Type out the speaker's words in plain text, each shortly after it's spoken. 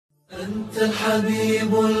أنت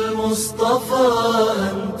الحبيب المصطفى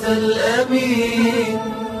أنت الأمين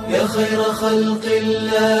يا خير خلق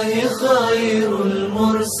الله خير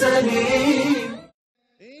المرسلين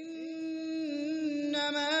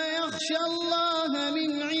إنما يخشى الله من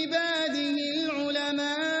عباده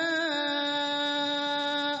العلماء.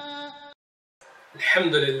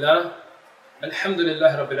 الحمد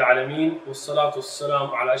لله رب العالمين والصلاة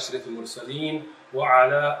والسلام على أشرف المرسلين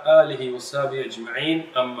وعلى آله وصحبه أجمعين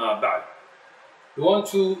أما بعد. We want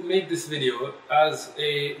to make this video as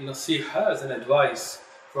a nasiha, as an advice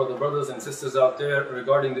for the brothers and sisters out there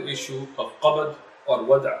regarding the issue of qabd or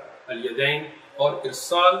wada' al-yadayn or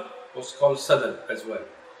irsal, what's called sadal as well.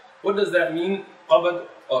 What does that mean? Qabd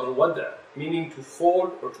or wada', meaning to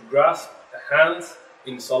fold or to grasp the hands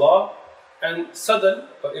in salah, and sadal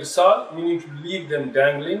or irsal, meaning to leave them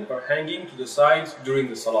dangling or hanging to the sides during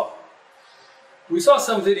the salah. We saw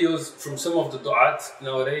some videos from some of the du'at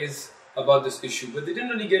nowadays about this issue, but they didn't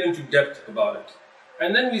really get into depth about it.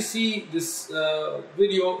 And then we see this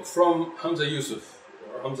video from Hamza Yusuf,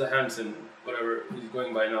 or Hamza Hansen, whatever he's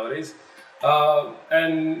going by nowadays.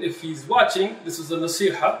 And if he's watching, this is a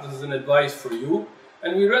nasiha, this is an advice for you.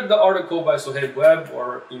 And we read the article by Suhaib Webb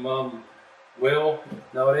or Imam Will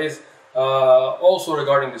nowadays, also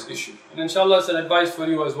regarding this issue. And inshallah it's an advice for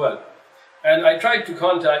you as well. And I tried to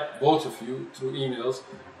contact both of you through emails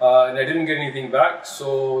and I didn't get anything back,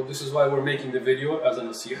 so this is why we're making the video as a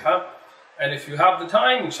nasiha. And if you have the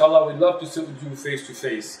time, inshallah, we'd love to sit with you face to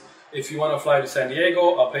face. If you want to fly to San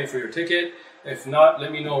Diego, I'll pay for your ticket. If not,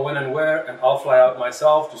 let me know when and where, and I'll fly out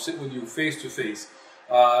myself to sit with you face to face.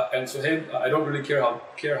 And Suhaib, I don't really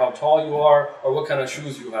care how tall you are or what kind of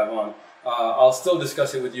shoes you have on. I'll still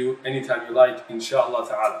discuss it with you anytime you like, inshallah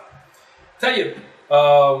ta'ala. Tayyib,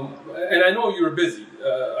 and I know you're busy.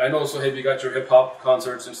 I know, Suhaib, you got your hip-hop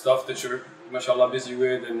concerts and stuff that you're, mashallah, busy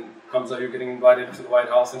with, and Hamza, you're getting invited to the White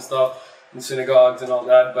House and stuff, and synagogues and all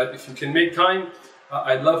that. But if you can make time,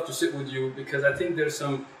 I'd love to sit with you, because I think there's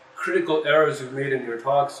some critical errors you've made in your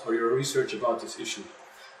talks or your research about this issue.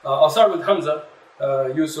 I'll start with Hamza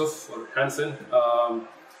Yusuf, or Hansen.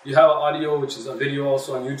 You have an audio, which is a video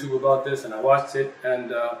also on YouTube about this, and I watched it.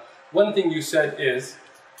 And one thing you said is,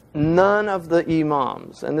 none of the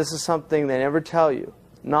imams, and this is something they never tell you,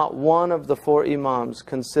 not one of the 4 imams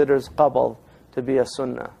considers qabd to be a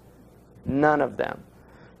sunnah. None of them.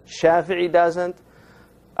 Shafi'i doesn't,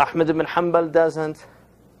 Ahmad ibn Hanbal doesn't,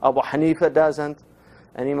 Abu Hanifa doesn't,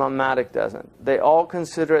 and Imam Malik doesn't. They all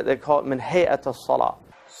consider it, they call it min hay'at as-salah.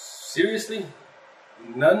 Seriously?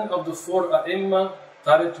 None of the 4 a'imma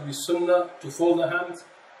thought it to be sunnah to fold the hands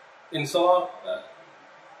in salah?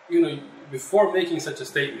 Before making such a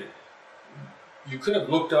statement, you could have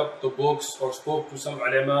looked up the books or spoke to some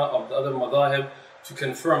ulama of the other madahib to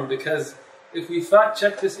confirm, because if we fact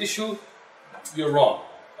check this issue, you're wrong.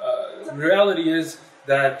 The reality is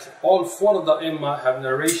that all 4 of the imam have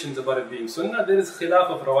narrations about it being sunnah. There is khilaf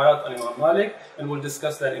of rawayat on Imam Malik, and we'll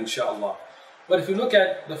discuss that inshallah. But if you look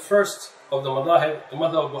at the first of the madahib, the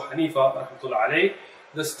madhab of Abu Hanifa, rahmatullah alayh,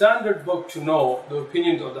 the standard book to know the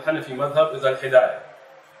opinions of the Hanafi madhab is Al-Hidayah.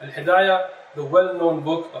 Al-Hidayah, the well-known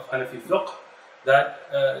book of Hanafi fiqh, that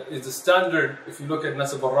is the standard. If you look at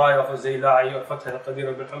Nasab al-Raya of al-Zayla'i or Fath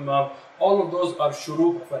al-Qadir al-Hammam, all of those are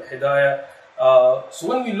shuruh of Al-Hidayah. So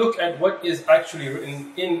when we look at what is actually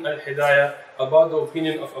written in Al-Hidayah about the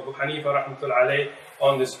opinion of Abu Hanifa rahmatullah alayh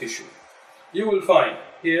on this issue, you will find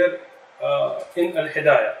here in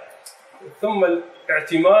Al-Hidayah, ثم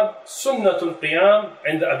الاعتماد سنة القيام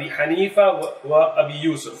عند أبي حنيفة وأبي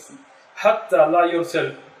يوسف حتى لا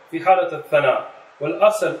يرسل في حالة الثناء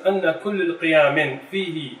والأصل أن كل القيام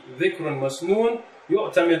فيه ذكر مسنون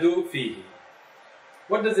يعتمد فيه.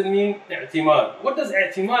 What does it mean, اعتماد? What does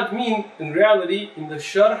اعتماد mean in reality? In the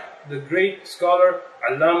Sharh, the great scholar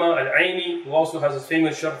Allama Al-Aini, who also has a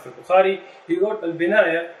famous Sharh for Bukhari, he wrote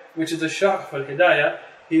Al-Binaya, which is a Sharh for Al-Hidayah.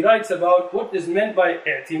 He writes about what is meant by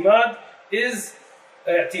اعتماد is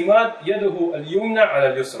اعتماد يده اليمنى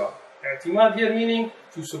على اليسرى. اعتماد here meaning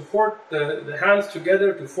to support the hands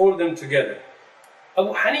together, to fold them together.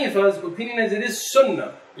 Abu Hanifa's opinion is it is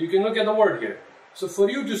sunnah. You can look at the word here. So for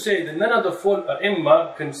you to say that none of the 4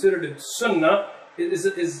 a'imma considered it sunnah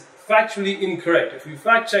is factually incorrect. If you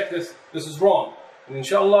fact check this, this is wrong. And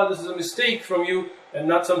inshallah this is a mistake from you and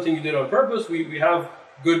not something you did on purpose. We have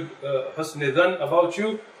good husn dhan about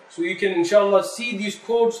you. So you can inshallah see these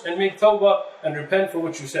quotes and make tawbah and repent for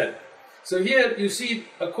what you said. So here you see,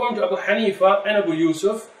 according to Abu Hanifa and Abu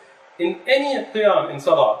Yusuf, in any qiyam in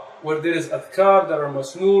salah where there is adhkar that are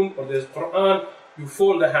masnoon or there is Quran, you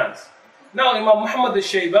fold the hands. Now Imam Muhammad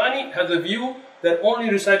al-Shaybani has a view that only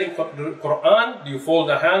reciting the Quran do you fold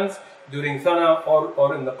the hands, during thana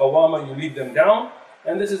or in the qawama you lead them down,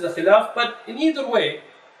 and this is a khilaf. But in either way,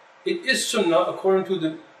 it is sunnah according to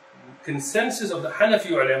the consensus of the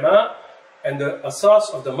Hanafi ulama and the asas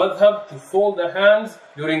of the madhab to fold the hands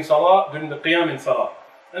during salah, during the qiyam in salah.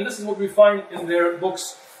 And this is what we find in their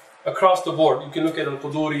books across the board. You can look at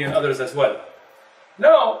Al-Quduri and others as well.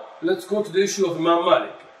 Now, let's go to the issue of Imam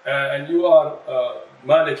Malik. And you are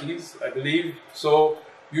Malikis, I believe, so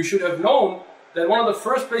you should have known that one of the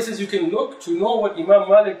first places you can look to know what Imam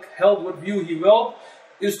Malik held, what view he held,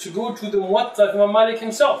 is to go to the Muwatta of Imam Malik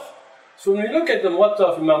himself. So when we look at the Muwatta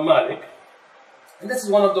of Imam Malik, and this is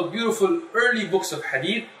one of the beautiful early books of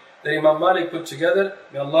hadith that Imam Malik put together,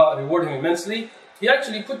 may Allah reward him immensely. He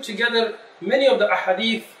actually put together many of the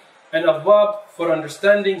ahadith and abwab for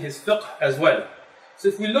understanding his fiqh as well. So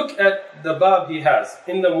if we look at the bab he has,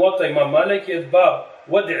 in the Muwatta Imam Malik, he has bab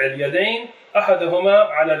وَدْعِ الْيَدَيْنِ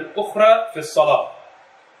أَحَدَهُمَا عَلَى الْأُخْرَى فِي الصَّلَاةِ.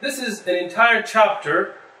 This is an entire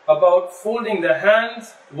chapter about folding the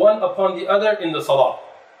hands one upon the other in the salah.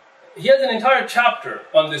 He has an entire chapter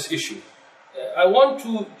on this issue. I want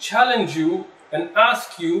to challenge you and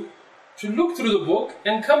ask you to look through the book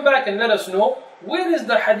and come back and let us know where is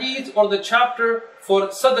the hadith or the chapter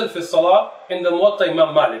for Sadr fi Salah in the Muwatta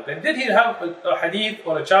Imam Malik. Like, did he have a hadith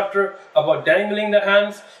or a chapter about dangling the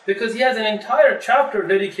hands? Because he has an entire chapter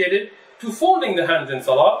dedicated to folding the hands in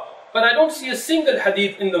Salah, but I don't see a single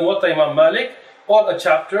hadith in the Muwatta Imam Malik or a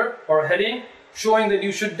chapter or a heading showing that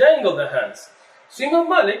you should dangle the hands. So Imam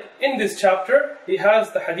Malik, in this chapter, he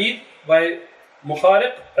has the hadith by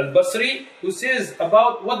Mukhariq al-Basri, who says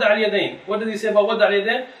about Wada al-Yadayn. What does he say about Wada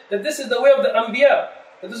al-Yadayn? That this is the way of the Anbiya.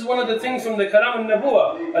 That this is one of the things from the Kalam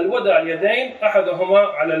al-Nabuwa. Al-Wada al-Yadayn,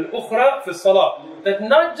 ahadahuma ala al-ukhra fi salah. That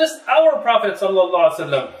not just our Prophet sallallahu alaihi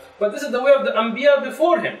wasallam, but this is the way of the Anbiya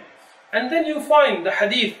before him. And then you find the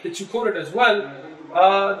hadith that you quoted as well,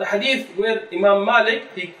 the hadith where Imam Malik,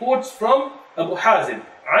 he quotes from Abu Hazim,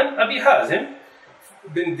 an Abi Hazim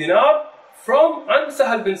bin Dinar, from An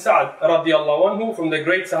Sahal bin Sa'ad radiyallahu anhu, from the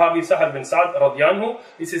great Sahabi Sahal bin Sa'ad radiyallahu anhu.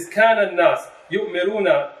 He says, كان الناس يؤمرون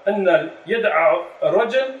أن يدع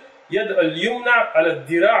الرجل يدع اليمنى على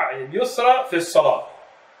الذراع اليسرى في الصلاة.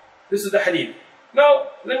 This is the hadith. Now,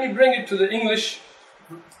 let me bring it to the English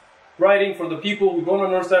writing for the people who don't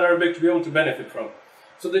understand Arabic to be able to benefit from.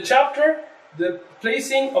 So the chapter, the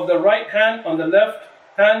placing of the right hand on the left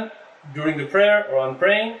hand during the prayer or on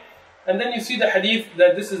praying. And then you see the hadith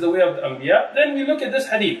that this is the way of the Anbiya. Then we look at this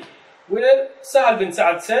hadith where Sahal bin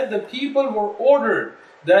Sa'ad said the people were ordered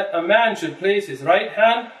that a man should place his right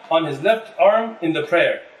hand on his left arm in the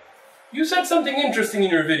prayer. You said something interesting in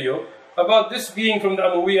your video about this being from the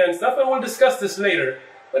Umayyah and stuff, and we'll discuss this later.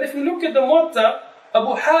 But if you look at the Muwatta,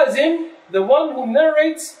 Abu Hazim, the one who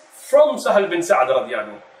narrates from Sahal bin Sa'ad radiyallahu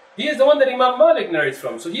anhu, he is the one that Imam Malik narrates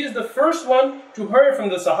from. So he is the first one to hear from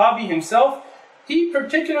the Sahabi himself. He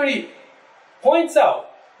particularly points out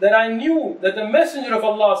that I knew that the Messenger of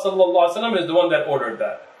Allah sallallahu alaihi wasallam is the one that ordered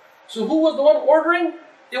that. So who was the one ordering?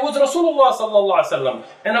 It was Rasulullah sallallahu alaihi wasallam.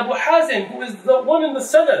 And Abu Hazim, who is the one in the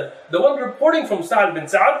Sanad, the one reporting from Sa'ad bin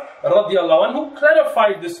Sa'ad radiyallahu anhu,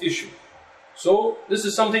 clarified this issue. So this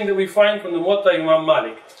is something that we find from the Muwatta Imam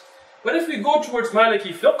Malik. But if we go towards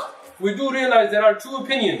Maliki fiqh, we do realize there are two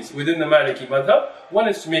opinions within the Maliki madhab. One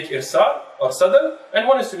is to make irsal or sadal, and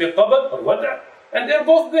one is to make qabad or wada'. And they're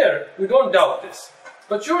both there. We don't doubt this.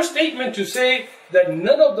 But your statement to say that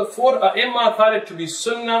none of the four a'imma thought it to be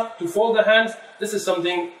sunnah to fold the hands, this is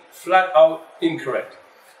something flat out incorrect.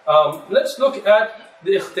 Let's look at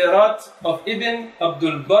the ikhtiyarat of Ibn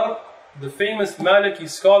Abdul Barr, the famous Maliki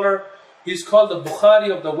scholar. He's called the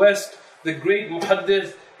Bukhari of the West, the great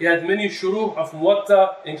muhaddith. He had many shuruh of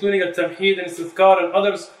Muwatta, including At-Tamheed and Istithkar and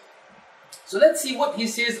others. So let's see what he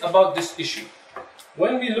says about this issue.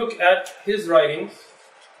 When we look at his writings,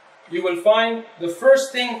 you will find the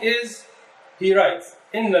first thing is, he writes,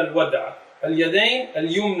 إِنَّ الْوَدْعَ الْيَدَيْنِ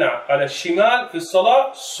الْيُمْنَى عَلَى الشِّمَالِ فِي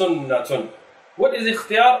الصَّلَاةِ سُنَّةٌ. What is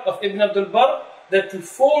ikhtiyar of Ibn Abdul Barr? That to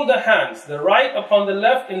fold the hands, the right upon the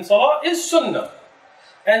left in salah, is sunnah.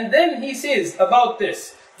 And then he says about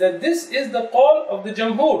this, that this is the qawl of the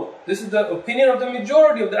jamhur. This is the opinion of the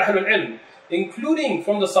majority of the Ahlul Ilm, including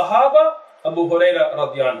from the Sahaba, Abu Huraira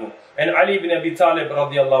radiyallahu anhu, and Ali ibn Abi Talib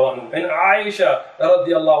radiyallahu anhu, and Aisha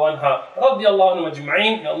radiyallahu anha, radiyallahu anhu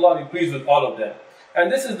ajma'in. May Allah be pleased with all of them.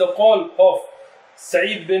 And this is the qawl of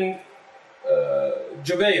Sa'id bin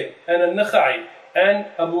Jubayr, and Al-Nakhai, and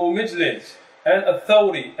Abu Mijlij, and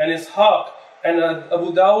Al-Thawri, and Ishaq, and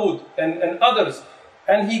Abu Dawood, and others.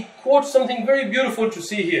 And he quotes something very beautiful to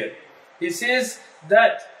see here. He says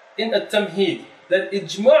that in At-Tamheed, that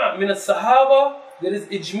ijma' min al-Sahaba, there is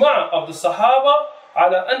ijma' of the Sahaba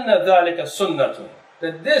على أن ذلك سنة.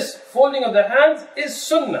 That this folding of the hands is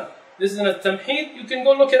sunnah. This is in a tamheed, you can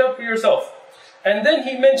go look it up for yourself. And then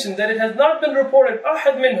he mentioned that it has not been reported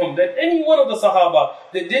أحد منهم, that any one of the Sahaba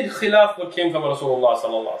that did khilaf what came from Rasulullah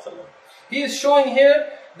sallallahu alaihi wasallam. He is showing here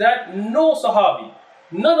that no Sahabi,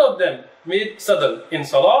 none of them made sadal in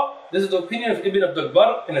salah. This is the opinion of Ibn Abdul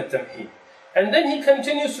Barr in al-Tamheed. And then he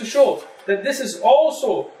continues to show that this is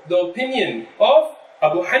also the opinion of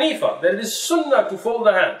Abu Hanifa, that it is sunnah to fold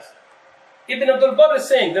the hands. Ibn Abdul Barr is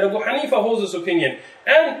saying that Abu Hanifa holds this opinion,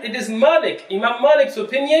 and it is Malik, Imam Malik's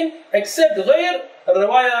opinion, except غير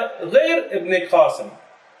Ibn al-Qasim.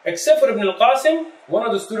 Except for Ibn al-Qasim, one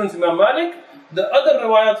of the students of Imam Malik, the other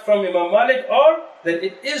riwayat from Imam Malik are that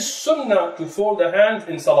it is sunnah to fold the hands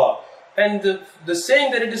in salah. And the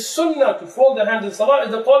saying that it is sunnah to fold the hands in salah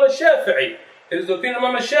is the qawl al-Shafi'i. It is the opinion of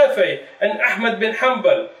Imam al-Shafi'i and Ahmad bin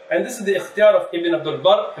Hanbal. And this is the ikhtiyar of Ibn Abdul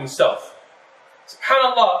Barr himself.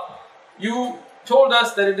 SubhanAllah, you told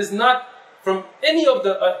us that it is not from any of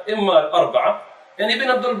the Imma al-Arba'a. And Ibn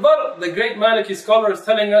Abdul Barr, the great Maliki scholar, is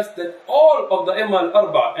telling us that all of the Imma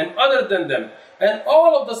al-Arba'a and other than them, and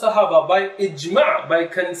all of the Sahaba by ijma', by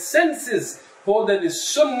consensus, hold that it is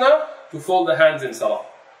sunnah to fold the hands in salah.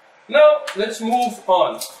 Now, let's move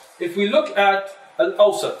on. If we look at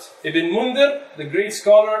Al-Awsat, Ibn Mundir, the great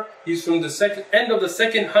scholar, he's from the end of the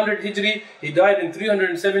second 100 Hijri, he died in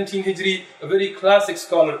 317 Hijri, a very classic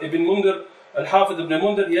scholar, Ibn Mundir, Al-Hafidh Ibn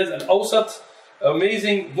Mundir, he has Al-Awsat,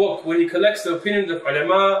 amazing book where he collects the opinions of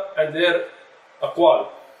ulama and their aqwal.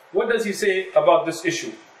 What does he say about this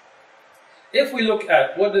issue? If we look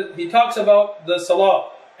at he talks about the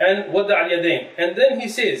salah and wada' al-yadayn, and then he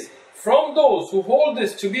says, from those who hold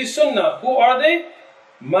this to be sunnah, who are they?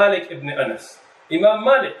 Malik ibn Anas. Imam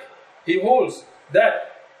Malik, he holds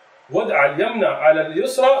that wada' al-yamna ala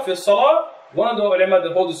al-yusra fi salah. One of the ulama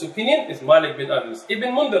that hold this opinion is Malik bin Anas. Ibn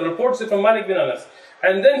Mundir reports it from Malik bin Anas.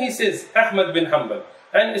 And then he says Ahmad bin Hanbal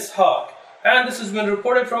and Ishaq. And this has been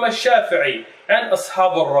reported from Ash-Shafi'i and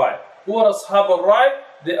Ashab al-Rai. Who are Ashab al-Rai?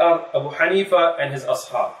 They are Abu Hanifa and his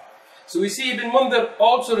Ashab. So we see Ibn Mundir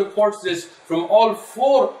also reports this from all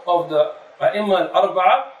four of the A'imma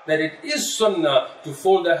al-Arba'a, that it is sunnah to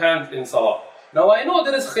fold the hands in salah. Now I know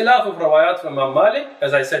there is khilaf of rawayat from Imam Malik.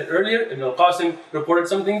 As I said earlier, Ibn al-Qasim reported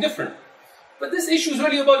something different. But this issue is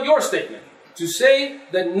really about your statement. To say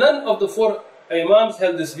that none of the four Imams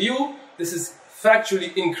held this view, this is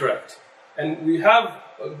factually incorrect. And we have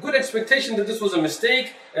a good expectation that this was a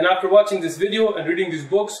mistake, and after watching this video and reading these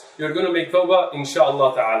books, you're going to make tawbah,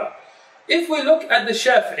 inshaAllah ta'ala. If we look at the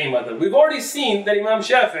Shafi'i madhab, we've already seen that Imam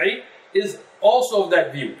Shafi'i is also of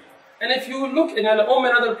that view. And if you look in Al-Umm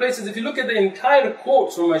and other places, if you look at the entire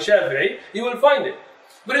quotes from Shafi'i, you will find it.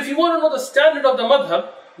 But if you want to know the standard of the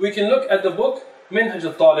madhab, we can look at the book Minhaj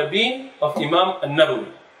al-Talibin of Imam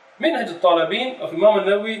al-Nawawi. Minhaj al-Talibin of Imam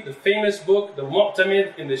al-Nawawi, the famous book, the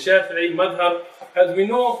Mu'tamid in the Shafi'i madhab. As we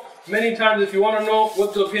know, many times if you want to know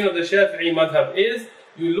what the opinion of the Shafi'i madhab is,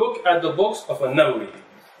 you look at the books of al-Nawawi.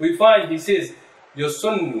 We find he says,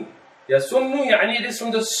 Yasunnu. Yasunnu, yani it is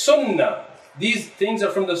from the sunnah. These things are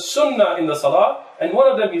from the sunnah in the salah. And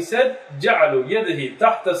one of them he said, جَعَلُوا يَدَهِ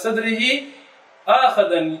تَحْتَ صَدْرِهِ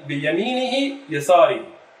آخَذًا بِيَمِينِهِ يَسَارِهِ.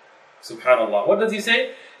 Subhanallah. What does he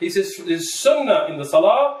say? He says, it is sunnah in the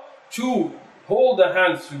salah to hold the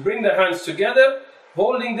hands, to bring the hands together,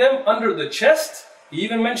 holding them under the chest. He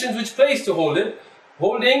even mentions which place to hold it.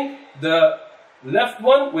 Holding the left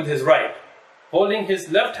one with his right. Holding his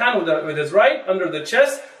left hand with his right under the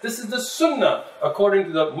chest. This is the sunnah according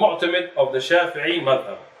to the Mu'tamid of the Shafi'i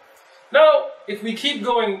madhab. Now, if we keep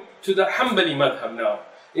going to the Hanbali madhab now,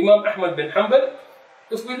 Imam Ahmad bin Hanbal,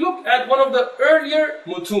 if we look at one of the earlier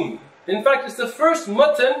mutun, in fact it's the first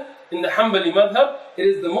matan in the Hanbali madhab, it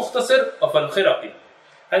is the Mukhtasar of Al-Khiraqi.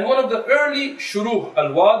 And one of the early shuruh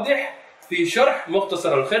Al-Wadih fi Sharh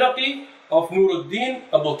Mukhtasar Al-Khiraqi of Nuruddin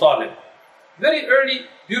Abu Talib. Very early,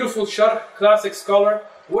 beautiful sharh, classic scholar.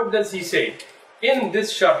 What does he say? In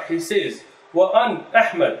this sharh he says, وَأَنْ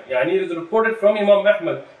أَحْمَدْ, يعني it is reported from Imam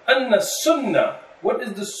Ahmad, أَنَّ السُنَّةِ, what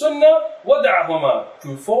is the sunnah? وَدَعْهُمَا,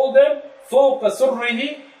 to fold them, فَوْقَ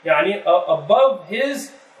سُرِّهِ, يعني above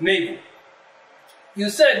his navel. You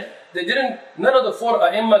said none of the four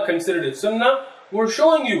ai*imma considered it sunnah. We're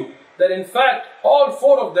showing you that in fact all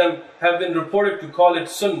four of them have been reported to call it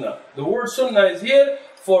sunnah. The word sunnah is here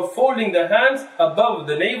for folding the hands above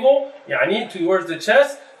the navel, يعني towards the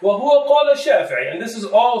chest. وَهُوَ قَالَ الشَّافِعِي, and this is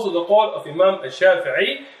also the call of Imam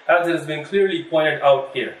al-Shafi'i, as it has been clearly pointed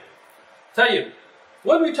out here. Tayyib,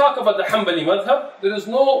 when we talk about the Hanbali madhab, there is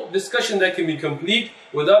no discussion that can be complete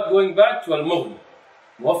without going back to Al-Mughni.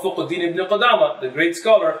 Muwaffaquddin ibn Qudama, the great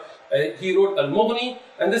scholar, he wrote Al-Mughni,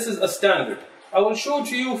 and this is a standard. I will show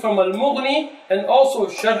to you from Al-Mughni and also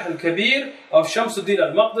Sharh Al-Kabir of Shamsuddin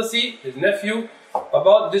Al-Maqdisi, his nephew,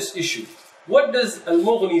 about this issue. What does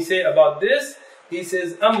Al-Mughni say about this? He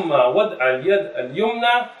says, أما وضع اليد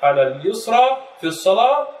اليمنى على اليسرى في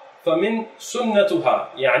الصلاة فمن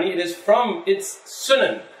سنتها. يعني it is from its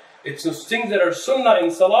sunan. It's things that are sunnah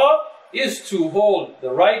in salah is to hold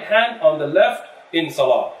the right hand on the left in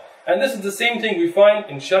salah. And this is the same thing we find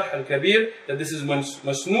in Sharh Al-Kabir, that this is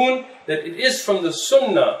masnoon, that it is from the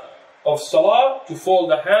sunnah of salah to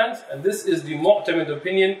fold the hands, and this is the mu'tamid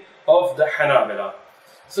opinion of the Hanabila.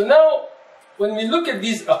 So now, when we look at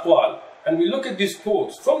these aqwal, and we look at these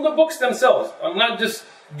quotes from the books themselves, I'm not just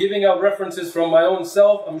giving out references from my own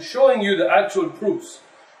self, I'm showing you the actual proofs.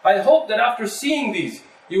 I hope that after seeing these,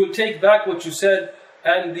 you will take back what you said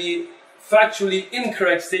and the factually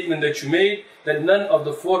incorrect statement that you made, that none of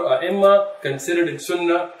the four A'imma considered it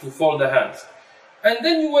sunnah to fold the hands. And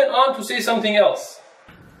then you went on to say something else.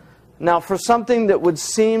 Now, for something that would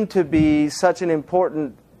seem to be such an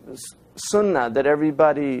important sunnah that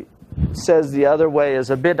everybody says the other way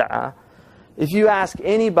is a bid'ah, if you ask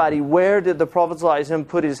anybody where did the Prophet ﷺ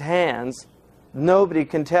put his hands, nobody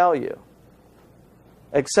can tell you.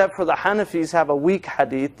 Except for the Hanafis have a weak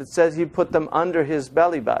hadith that says he put them under his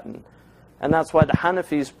belly button. And that's why the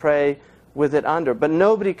Hanafis pray with it under. But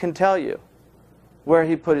nobody can tell you where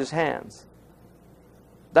he put his hands.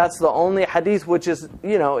 That's the only hadith which is,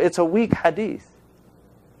 it's a weak hadith.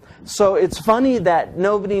 So it's funny that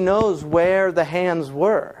nobody knows where the hands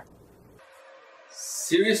were.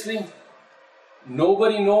 Seriously?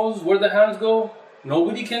 Nobody knows where the hands go?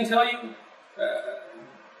 Nobody can tell you?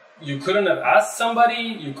 You couldn't have asked somebody?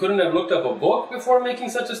 You couldn't have looked up a book before making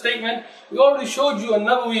such a statement? We already showed you,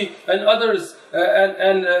 An-Nawawi and others,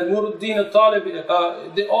 and Nuruddin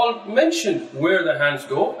al-Talib, they all mentioned where the hands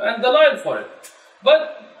go and the line for it.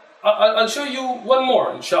 But I'll show you one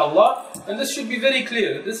more, inshallah, and this should be very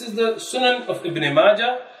clear. This is the Sunan of Ibn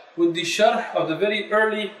Majah with the Sharh of the very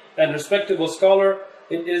early and respectable scholar.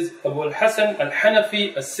 It is Abu al-Hasan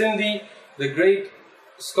al-Hanafi al-Sindhi, the great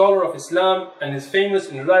scholar of Islam, and is famous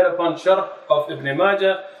and relied upon Sharh of Ibn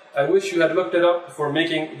Majah. I wish you had looked it up before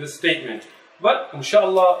making this statement. But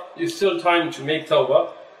inshallah, there's still time to make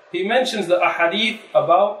tawbah. He mentions the ahadith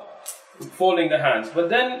about folding the hands. But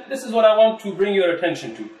then, this is what I want to bring your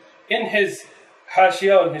attention to. In his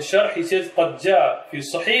Hashiyah, in his Sharh, he says, قد جاء في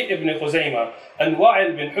صحيح ابن خزيمة عن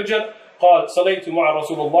وائل بن حجر قال صليت مع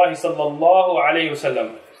رسول الله صلى الله عليه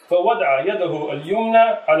وسلم فوضع يده اليمنى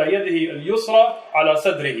على يده اليسرى على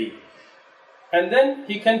صدره. And then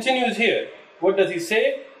he continues here. What does he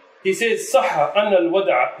say? He says صح أن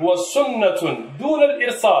الوضع هو سنة دون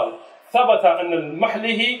الإرسال ثبت أن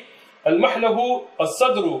المحله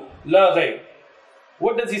الصدر لا غير.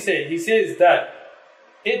 What does he say? He says that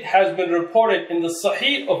it has been reported in the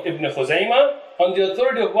Sahih of Ibn Khuzaymah on the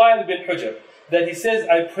authority of Wa'il bin Hujr that he says,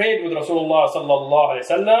 I prayed with Rasulullah sallallahu alaihi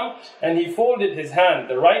wasallam, and he folded his hand,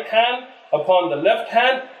 the right hand, upon the left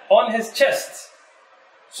hand on his chest.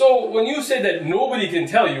 So when you say that nobody can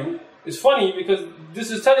tell you, it's funny because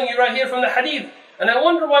this is telling you right here from the hadith. And I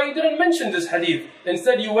wonder why you didn't mention this hadith.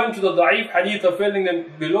 Instead you went to the da'if hadith of folding them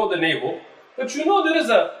below the navel. But there is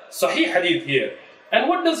a sahih hadith here. And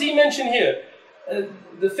what does he mention here?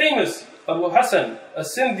 The famous Abu Hasan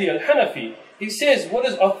al-Sindhi al-Hanafi, he says what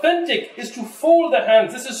is authentic is to fold the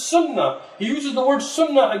hands. This is sunnah. He uses the word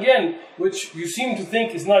sunnah again, which you seem to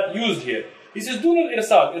think is not used here. He says dun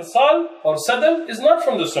al-irsal. Irsal or sadal is not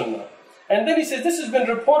from the sunnah. And then he says this has been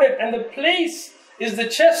reported, and the place is the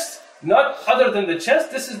chest, not other than the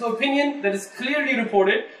chest. This is the opinion that is clearly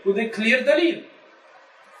reported with a clear dalil.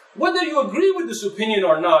 Whether you agree with this opinion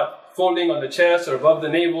or not, folding on the chest or above the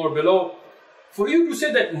navel or below, for you to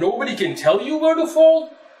say that nobody can tell you where to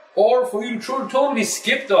fold, or for you to totally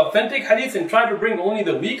skip the authentic hadith and try to bring only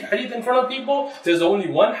the weak hadith in front of people, there's only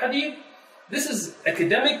one hadith, this is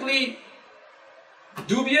academically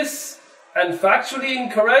dubious and factually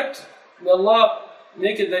incorrect. May Allah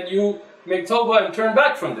make it that you make tawbah and turn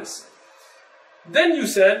back from this. Then you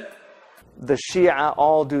said, the Shia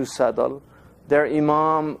all do sadal. Their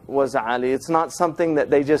Imam was Ali. It's not something that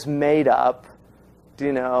they just made up,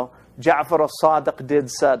 Ja'far al-Sadiq did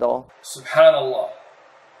sadal. Subhanallah.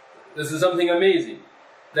 This is something amazing.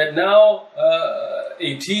 That now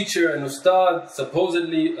a teacher, an ustad,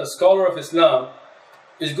 supposedly a scholar of Islam,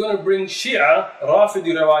 is going to bring Shia,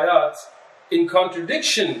 Rafidi riwayat, in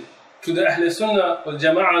contradiction to the Ahl Sunnah wal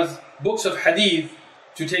Jama'ah's books of hadith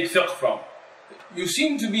to take fiqh from. You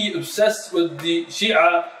seem to be obsessed with the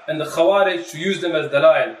Shia and the Khawarij to use them as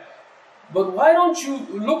dalail. But why don't you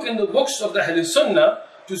look in the books of the Ahl Sunnah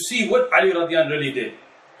to see what Ali radiyan really did?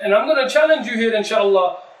 And I'm going to challenge you here,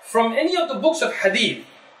 inshallah, from any of the books of hadith,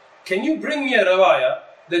 can you bring me a riwayah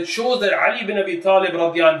that shows that Ali bin Abi Talib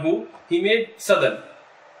radiyan he made sadal?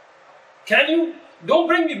 Can you? Don't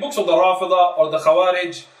bring me books of the Rafida or the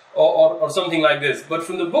Khawarij or something like this, but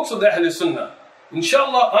from the books of the Ahl Sunnah.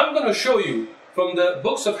 Inshallah, I'm going to show you from the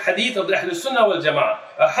books of hadith of the Ahl Sunnah wal Jama'ah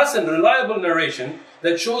a Hasan, reliable narration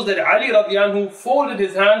that shows that Ali radiyan folded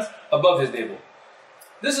his hands above his navel.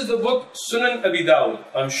 This is the book Sunan Abi Dawud.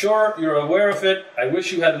 I'm sure you're aware of it. I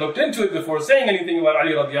wish you had looked into it before saying anything about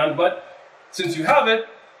Ali radiyan, but since you have it,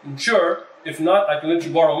 I'm sure, if not, I can let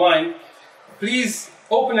you borrow mine. Please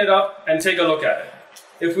open it up and take a look at it.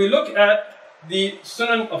 If we look at the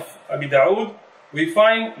Sunan of Abi Dawud, we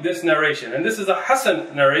find this narration, and this is a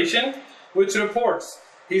Hasan narration which reports,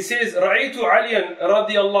 he says, رَأَيْتُ عَلِيًا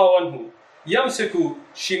رَضِيَ اللَّهُ عَنْهُ يَمْسِكُ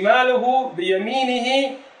شِمَالُهُ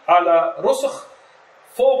بِيَمِينِهِ عَلَى رُسُخ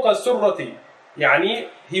فوق السرة. يعني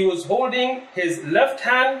he was holding his left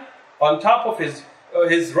hand on top of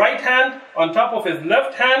his right hand on top of his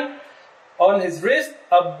left hand on his wrist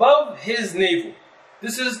above his navel.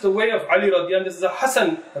 This is the way of Ali radiyan. This is a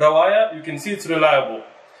Hasan rawaya. You can see it's reliable.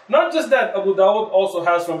 Not just that, Abu Dawud also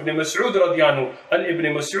has from Ibn Mas'ud radiyan and Ibn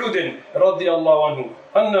Mas'ud radiyallahu anhu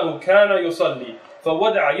أنه كان يصلي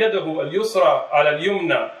فوضع يده اليسرى على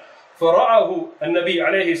اليمنى فرآه النبي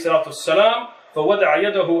عليه الصلاة والسلام فوضع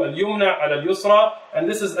يده اليمنى على اليسرى. And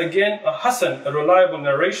this is again a Hasan, a reliable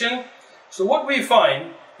narration. So what we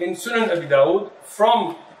find in Sunan Abi Dawud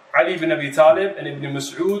from Ali bin Abi Talib and Ibn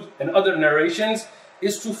Mas'ud and other narrations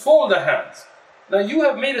is to fold the hands. Now you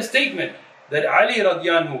have made a statement that Ali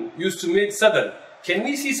radiyan used to make sadal. Can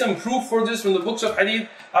we see some proof for this from the books of hadith?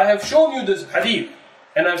 I have shown you this hadith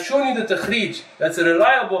and I've shown you the takhrij. That's a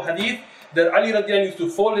reliable hadith that Ali radiyan used to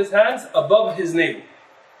fold his hands above his navel.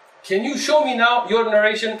 Can you show me now your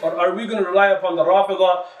narration, or are we going to rely upon the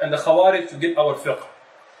Rafida and the Khawarij to get our fiqh?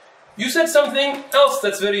 You said something else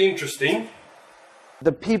that's very interesting.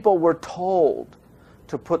 The people were told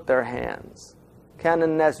to put their hands. كَانَ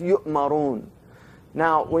النَّاسُ يُؤْمَرُونَ.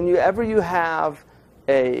 Now, whenever you have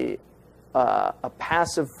a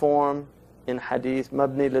passive form in hadith,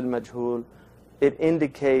 mabni lil majhul, it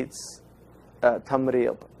indicates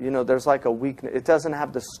tamrid. You know, there's like a weakness. It doesn't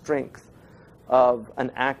have the strength of an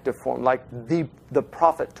active form, like the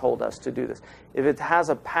Prophet told us to do this. If it has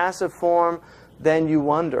a passive form, then you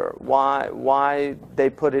wonder why they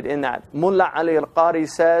put it in that. Mullah Ali al-Qari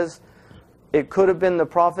says it could have been the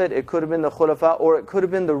Prophet, it could have been the Khulafa, or it could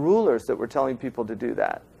have been the rulers that were telling people to do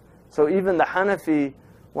that. So even the Hanafi,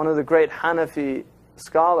 one of the great Hanafi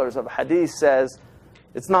scholars of hadith, says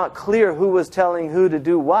it's not clear who was telling who to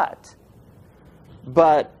do what.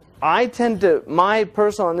 But I tend to, my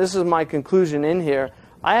personal, and this is my conclusion in here,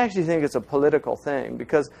 I actually think it's a political thing,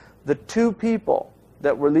 because the two people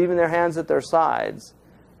that were leaving their hands at their sides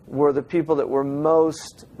were the people that were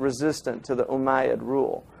most resistant to the Umayyad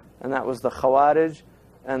rule, and that was the Khawarij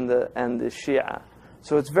and the Shia.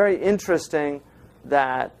 So it's very interesting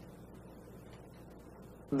that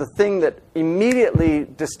the thing that immediately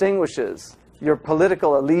distinguishes your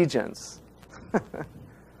political allegiance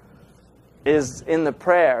is in the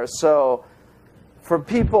prayer. So for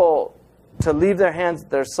people to leave their hands at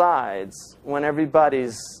their sides when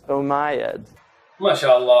everybody's Umayyad.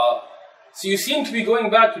 MashaAllah. So you seem to be going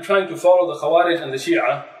back to trying to follow the Khawarij and the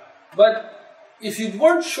Shia. But if you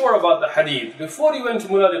weren't sure about the hadith, before you went to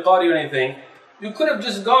Mullah al-Qari or anything, you could have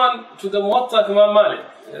just gone to the Muwatta Imam Malik.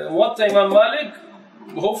 Muwatta Imam Malik,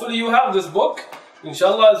 hopefully you have this book.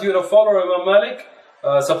 Inshallah, as you're a follower of Imam Malik,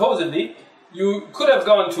 supposedly, you could have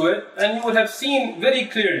gone to it and you would have seen very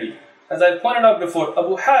clearly, as I pointed out before,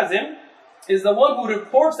 Abu Hazim is the one who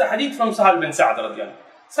reports the hadith from Suhaib bin Sa'd radiyan.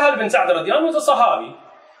 Suhaib bin Sa'd radiyan was a Sahabi.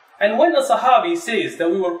 And when a Sahabi says that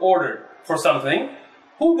we were ordered for something,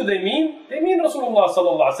 who do they mean? They mean Rasulullah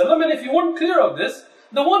sallallahu alaihi wasallam. And if you weren't clear of this,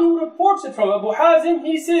 the one who reports it from Abu Hazim,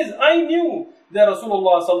 he says, I knew that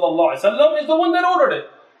Rasulullah sallallahu alaihi wasallam is the one that ordered it.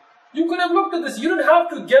 You could have looked at this. You didn't have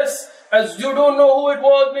to guess, as you don't know who it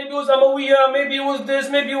was. Maybe it was Amawiya, maybe it was this,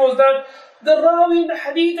 maybe it was that. The Rawi in the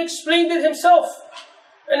hadith explained it himself.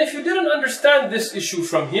 And if you didn't understand this issue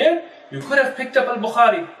from here, you could have picked up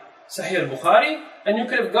Al-Bukhari, Sahih Al-Bukhari, and you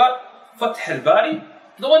could have got Fath Al-Bari,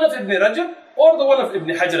 the one of Ibn Rajab, or the one of Ibn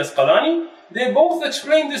Hajar Asqalani. They both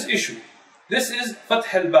explain this issue. This is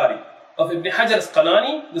Fath Al-Bari of Ibn Hajar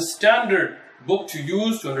Asqalani, the standard book to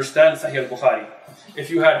use to understand Sahih Al-Bukhari. If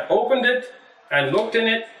you had opened it and looked in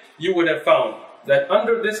it, you would have found that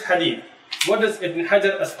under this hadith, what does Ibn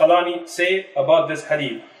Hajar Asqalani say about this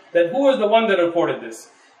hadith? That who is the one that reported this?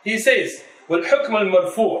 he says, والحكم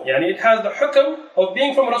المرفوع, يعني it has the hukm of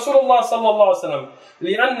being from Rasulullah sallallahu alaihi wasallam.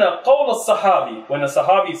 لأن قول الصحابي, when a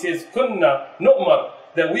Sahabi says كنا نؤمر,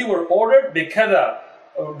 that we were ordered بكذا,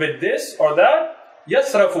 with this or that,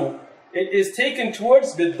 يصرف, it is taken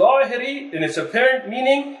towards بالظاهر, in its apparent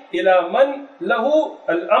meaning, إلى من له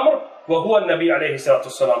الأمر وهو النبي عليه الصلاة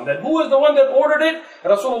والسلام, that who is the one that ordered it?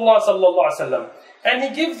 Rasulullah sallallahu alaihi wasallam. And he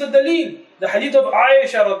gives the dalil, the hadith of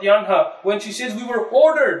Aisha radiyallahu anha, when she says we were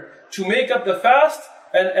ordered to make up the fast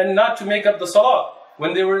and not to make up the salah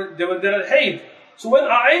when they were at Hayd. So when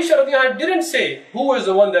Aisha radiyallahu anha didn't say who was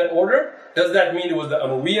the one that ordered, does that mean it was the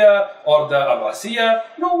Umayyah or the Abbasiyah?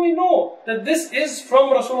 No, we know that this is from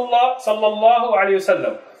Rasulullah sallallahu alayhi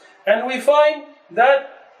wasallam. And we find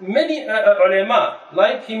that many ulama,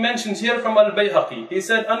 like he mentions here from Al-Bayhaqi, he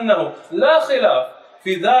said أنه لا خلاف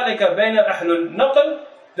في ذلك بين أهل النقل,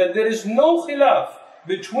 that there is no khilaf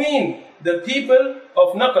between the people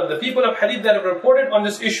of Naql, the people of Hadith that have reported on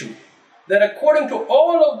this issue. That according to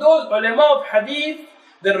all of those ulama of Hadith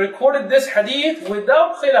that recorded this Hadith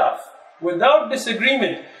without khilaf, without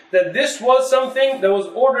disagreement, that this was something that was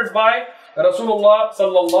ordered by Rasulullah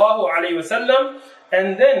sallallahu alayhi wasallam.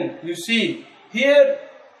 And then you see here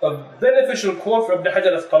a beneficial quote from Ibn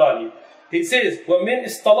Hajar al-Asqalani. He says, وَمِنْ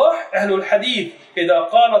إِصْطَلَاحِ أَهْلُ الْحَدِيثِ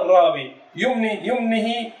إِذَا قَالَ الرَّاوِي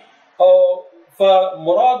يُمْنِهِ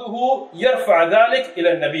فَمُرَادُهُ يَرْفَعَ ذَلك إِلَى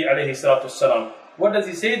النَّبِي عَلَيْهِ الصَّلَاةُ وَالسَّلَامُ. What does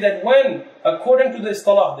he say? That when, according to the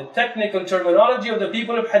istalah, the technical terminology of the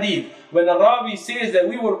people of Hadith, when a Rawi says that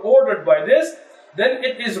we were ordered by this, then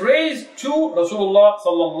it is raised to Rasulullah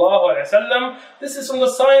sallallahu alaihi wasallam. This is from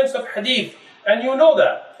the science of Hadith, and you know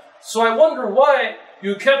that. So I wonder why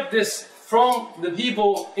you kept this from the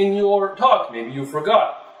people in your talk. Maybe you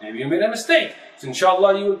forgot, maybe you made a mistake. So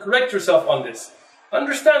inshallah you will correct yourself on this.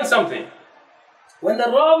 Understand something. When the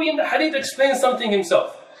Rawi in the Hadith explains something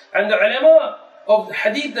himself, and the ulama of the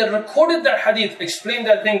Hadith that recorded that Hadith explain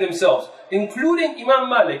that thing themselves, including Imam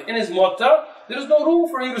Malik in his Muwatta, there is no room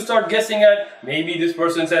for you to start guessing at, maybe this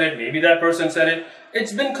person said it, maybe that person said it.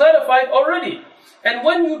 It's been clarified already. And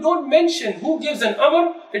when you don't mention who gives an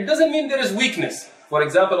amr, it doesn't mean there is weakness. For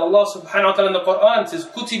example, Allah subhanahu wa ta'ala in the Quran says,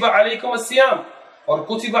 كُتِبَ عَلَيْكُمْ السِّيَامِ, or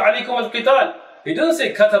كُتِبَ عَلَيْكُمْ الْقِتَالِ. He doesn't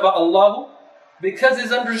say كَتَبَ اللَّهُ, because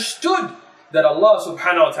it's understood that Allah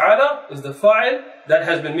subhanahu wa ta'ala is the fa'il that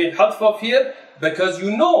has been made hadf of here, because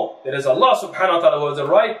you know that it is Allah subhanahu wa ta'ala who has the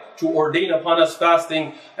right to ordain upon us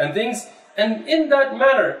fasting and things. And in that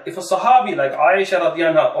manner, if a sahabi like Aisha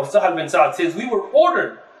radiyallahu anha or Sahal bin Sa'ad says we were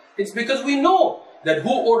ordered, it's because we know that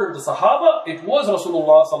who ordered the Sahaba? It was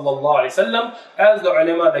Rasulullah sallallahu alaihi wasallam, as the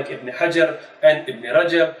ulama like Ibn Hajar and Ibn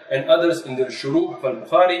Rajab and others in their Shuruh of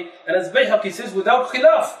al-Bukhari. And as Bayhaqi says, without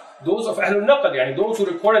khilaf, those of Ahlul Naql, yani those who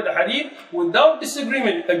recorded the hadith, without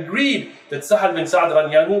disagreement, agreed that Sahal bin Sa'ad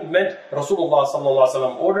radiyallahu anhu meant Rasulullah sallallahu alaihi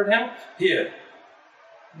wasallam ordered him here.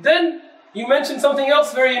 Then you mentioned something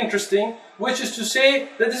else very interesting, which is to say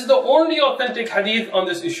that this is the only authentic hadith on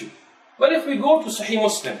this issue. But if we go to Sahih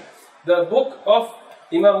Muslim, the book of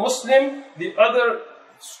Imam Muslim, the other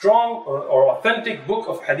strong or authentic book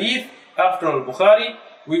of hadith after al-Bukhari,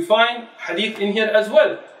 we find hadith in here as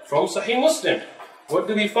well from Sahih Muslim. What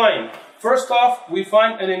do we find? First off, we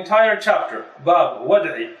find an entire chapter, Bab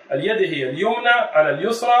Wad'i al-Yadihi al-Yumna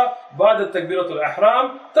al-Yusra Ba'da Takbirat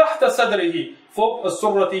al-Ihram Tahta Sadrihi Fawq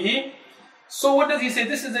al-Surratihi. So what does he say?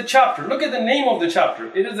 This is a chapter. Look at the name of the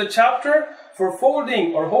chapter. It is a chapter for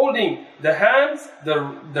folding or holding the hands,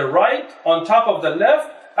 the right on top of the left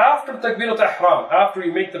after Takbirat al-Ihram, after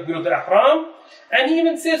you make Takbirat al-Ihram. And he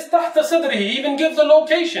even says Tahta Sadrihi, he even gives the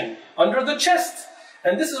location, under the chest.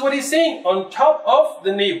 And this is what he's saying, on top of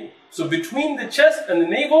the navel. So between the chest and the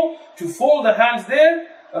navel, to fold the hands there.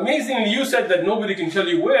 Amazingly, you said that nobody can tell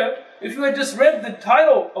you where. If you had just read the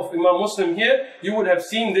title of Imam Muslim here, you would have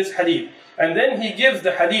seen this hadith. And then he gives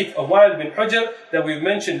the hadith of Wa'il bin Hujr that we've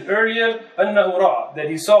mentioned earlier, أنه رأى, that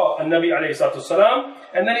he saw Nabi alayhi salatu wasalam.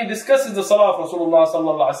 And then he discusses the salah of Rasulullah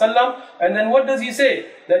sallallahu alaihi wasallam. And then what does he say?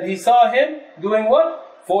 That he saw him doing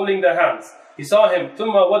what? Folding the hands. He saw him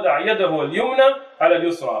ثم وضع يده اليمنى على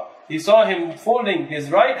اليسرى. He saw him folding his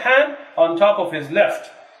right hand on top of his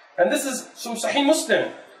left. And this is from Sahih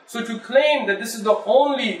Muslim. So to claim that this is the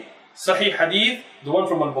only Sahih hadith, the one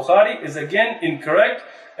from al-Bukhari, is again incorrect.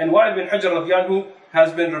 And Wa'il bin Hujr radiyallahu anhu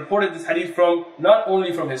has been reported this hadith from not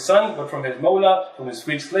only from his son, but from his mawla, from his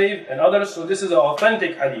freed slave and others. So this is an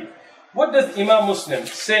authentic hadith. What does Imam Muslim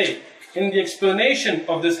say in the explanation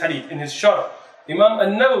of this hadith, in his sharh? Imam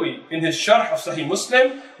al-Nawawi, in his sharh of Sahih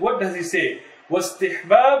Muslim, what does he say?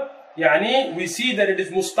 وَاسْتِحْبَابِ, يعني we see that it is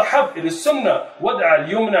mustahab, it is sunnah, وَدْعَ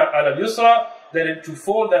الْيُمْنَى عَلَى الْيُسْرَى, that to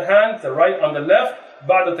fold the hands, the right on the left,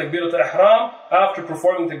 بعد تكبيرة الإحرام, after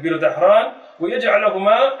performing تكبيرة الإحرام,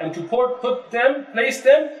 ويجعلهما, and to put them, place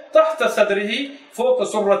them, تحت صدره, فوق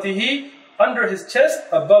سرته, under his chest,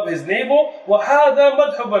 above his navel. وهذا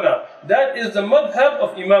مذهبنا. That is the madhab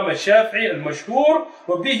of Imam al-Shafi'i al-Mashhur,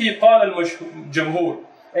 وبه قال الجمهور.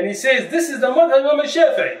 And he says, this is the madhab of Imam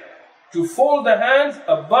al-Shafi'i, to fold the hands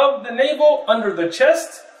above the navel, under the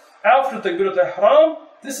chest, after Takbirat al-Ihram.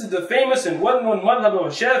 This is the famous and well-known madhab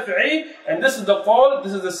of Shafi'i, and this is the qawl,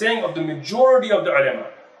 this is the saying of the majority of the ulama.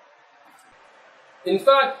 In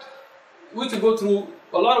fact, we could go through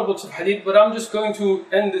a lot of books of hadith, but I'm just going to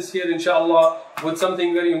end this here, inshallah, with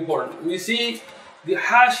something very important. We see the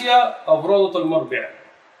Hashia of Rawdat al-Murbi',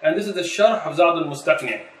 and this is the Sharh of Zad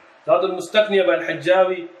al-Mustaqni'. Zad al-Mustaqni' by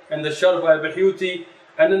al-Hajjawi, and the Sharh by al-Bahyuti,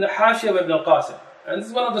 and then the Hashia by Ibn al-Qasim. And this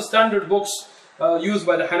is one of the standard books used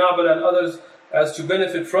by the Hanabala and others as to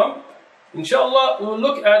benefit from. Inshallah, we will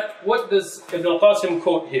look at what does Ibn al-Qasim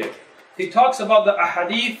quote here. He talks about the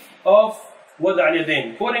ahadith of Wada'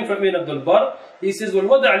 al-Yadain. Quoting from Ibn Abdul Barr, he says,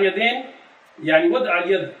 وَالْوَدَعَ الْيَدَيْنِ يعني وَدَعَ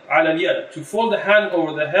الْيَدْ عَلَى الْيَدْ, to fold the hand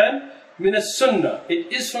over the hand, مِنَ السُنَّةِ,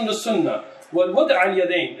 it is from the sunnah. وَالْوَدَعَ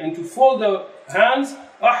الْيَدَيْنِ, and to fold the hands,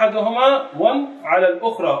 أَحَدُهُمَا, one, عَلَى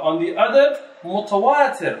الْأُخْرَى, on the other,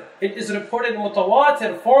 مُتَوَاتِر, it is reported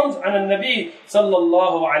مُتَوَاتِر forms عن النبي صلى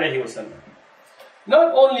الله عليه وسلم.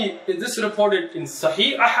 Not only is this reported in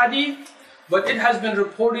Sahih ahadith, but it has been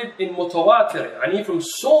reported in mutawatir, yani from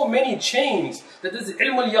so many chains, that this is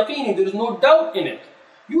ilm al-yaqini, there is no doubt in it.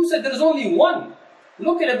 You said there is only one.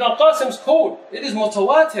 Look at Ibn al-Qasim's quote, it is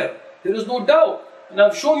mutawatir, there is no doubt. And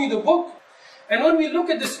I've shown you the book. And when we look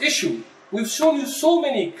at this issue, we've shown you so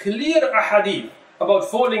many clear ahadith about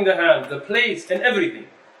folding the hand, the place and everything.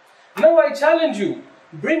 Now I challenge you,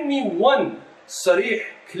 bring me one sarih,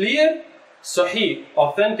 clear, sahih,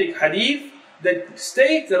 authentic hadith that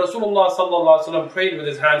states that Rasulullah sallallahu alaihi wasallam prayed with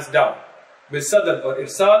his hands down, with sadr or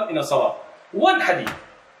irsal in a salah. One hadith,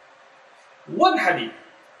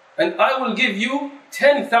 and I will give you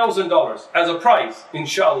 $10,000 as a prize,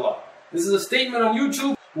 inshallah. This is a statement on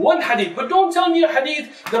YouTube. One hadith, but don't tell me a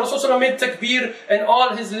hadith that Rasulullah made takbir and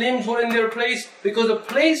all his limbs were in their place, because the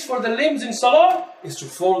place for the limbs in salah is to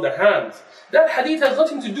fold the hands. That hadith has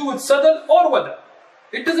nothing to do with sadr or wada.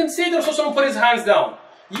 It doesn't say that Rasulullah put his hands down.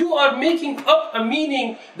 You are making up a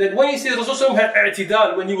meaning that when he says Rasulullah had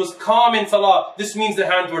i'tidal, when he was calm in salah, this means the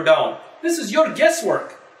hands were down. This is your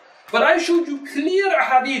guesswork. But I showed you clear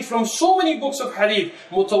hadith from so many books of hadith,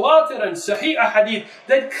 mutawatir and sahih hadith,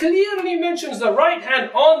 that clearly mentions the right hand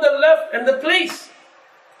on the left and the place.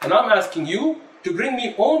 And I'm asking you to bring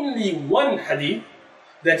me only one hadith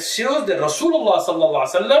that shows that Rasulullah sallallahu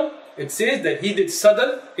alaihi wasallam, it says that he did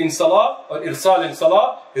sadr in salah or irsal in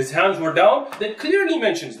salah, his hands were down, that clearly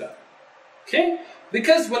mentions that. Okay?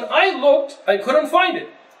 Because when I looked, I couldn't find it.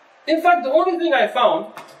 In fact, the only thing I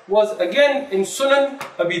found was again in Sunan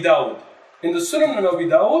Abi Dawud. In the Sunan of Abi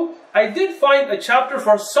Dawud, I did find a chapter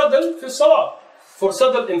for sadr fi salah, for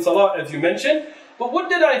sadr in salah as you mentioned. But what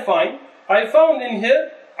did I find? I found in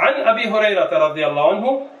here عن أبي هريرة رضي الله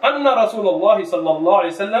عنه أن رسول الله صلى الله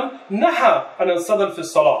عليه وسلم نهى عن الصدر في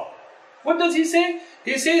الصلاة. What does he say?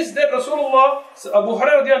 He says that Rasulullah, Abu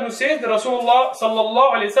Hurairah says that Rasulullah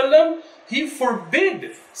sallallahu alayhi wasallam, he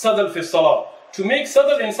forbid sadr fi salah. To make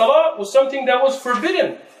sadr in salah was something that was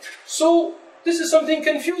forbidden. So this is something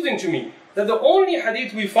confusing to me, that the only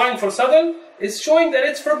hadith we find for sadr is showing that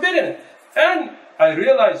it's forbidden. And I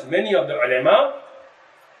realize many of the ulama,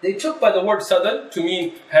 they took by the word sadr to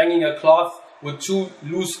mean hanging a cloth with two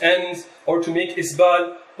loose ends, or to make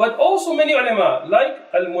isbal. But also many ulama, like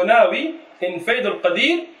Al-Munawi in Fayd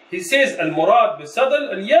al-Qadir, he says al-murad bi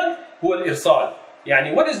sadr al-yad huwa al-irsal.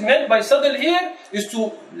 Yani what is meant by sadr here is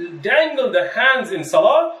to dangle the hands in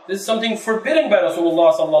salah. This is something forbidden by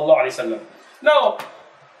Rasulullah sallallahu alaihi wasallam. Now,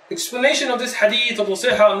 explanation of this hadith of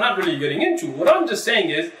Nasiha I'm not really getting into. What I'm just saying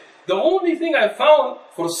is, the only thing I found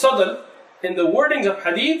for sadr in the wordings of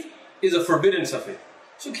hadith is a forbiddance of it.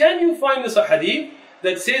 So can you find this a hadith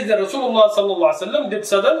that says that Rasulullah sallallahu alaihi wasallam did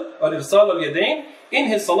sadr or irsal al-yadain in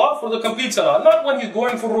his salah for the complete salah? Not when he's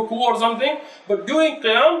going for ruku or something, but during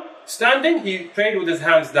qiyam, standing, he prayed with his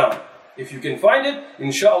hands down. If you can find it,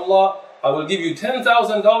 inshallah, I will give you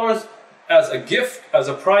 $10,000 as a gift, as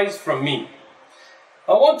a prize from me.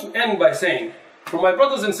 I want to end by saying, for my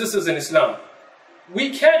brothers and sisters in Islam,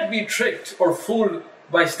 we can't be tricked or fooled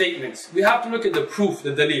by statements. We have to look at the proof,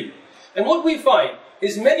 the dalil. And what we find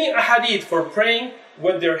is many ahadith for praying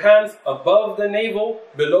with their hands above the navel,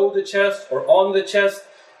 below the chest, or on the chest.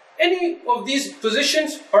 Any of these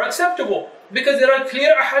positions are acceptable because there are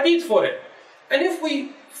clear ahadith for it. And if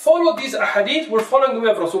we follow these ahadith, we're following the way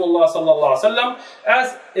of Rasulullah sallallahu alaihi wasallam.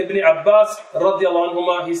 As Ibn Abbas radiallahu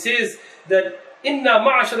anhuma, he says that inna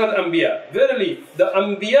ma'ashara al-anbiya, verily the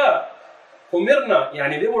anbiya umirna,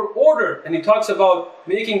 yani they were ordered, and he talks about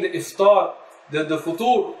making the iftar, the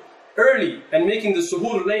futur early and making the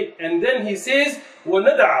suhoor late, and then he says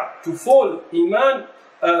وَنَدَعَ, to fold imanana,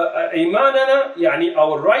 yani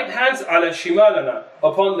our right hands ala shimalana,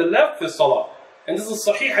 upon the left for salah. And this is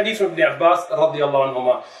Sahih hadith from Ibn Abbas radiallahu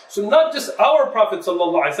anhuma. So not just our Prophet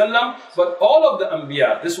sallallahu alaihi wasallam, but all of the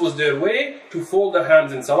Anbiya, this was their way to fold the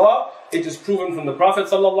hands in salah. It is proven from the Prophet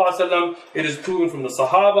sallallahu alaihi wasallam. It is proven from the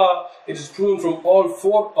Sahaba. It is proven from all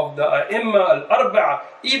four of the A'imma al-Arba'a.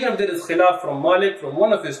 Even if there is khilaf from Malik, from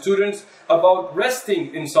one of his students, about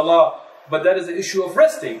resting in salah. But that is the issue of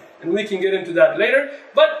resting, and we can get into that later.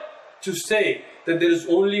 But to say that there is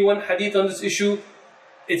only one hadith on this issue,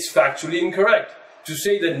 it's factually incorrect. To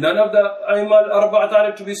say that none of the A'imma al-Arba'a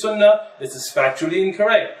are to be sunnah, this is factually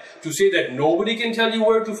incorrect. To say that nobody can tell you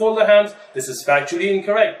where to fold the hands, this is factually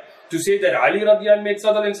incorrect. To say that Ali radiallahu made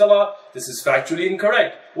sadr in salah, this is factually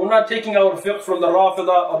incorrect. We're not taking our fiqh from the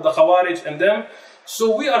Rafida or the Khawarij and them.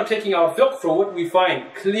 So we are taking our fiqh from what we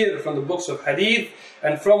find clear from the books of hadith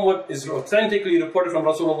and from what is authentically reported from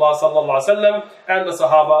Rasulullah sallallahu alaihi wasallam and the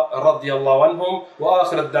Sahaba radiallahu anhum. Wa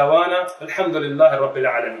akhir ad-dawana, alhamdulillahi rabbil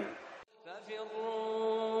alameen.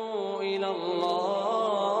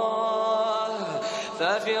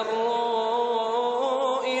 ففروا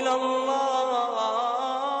إلى الله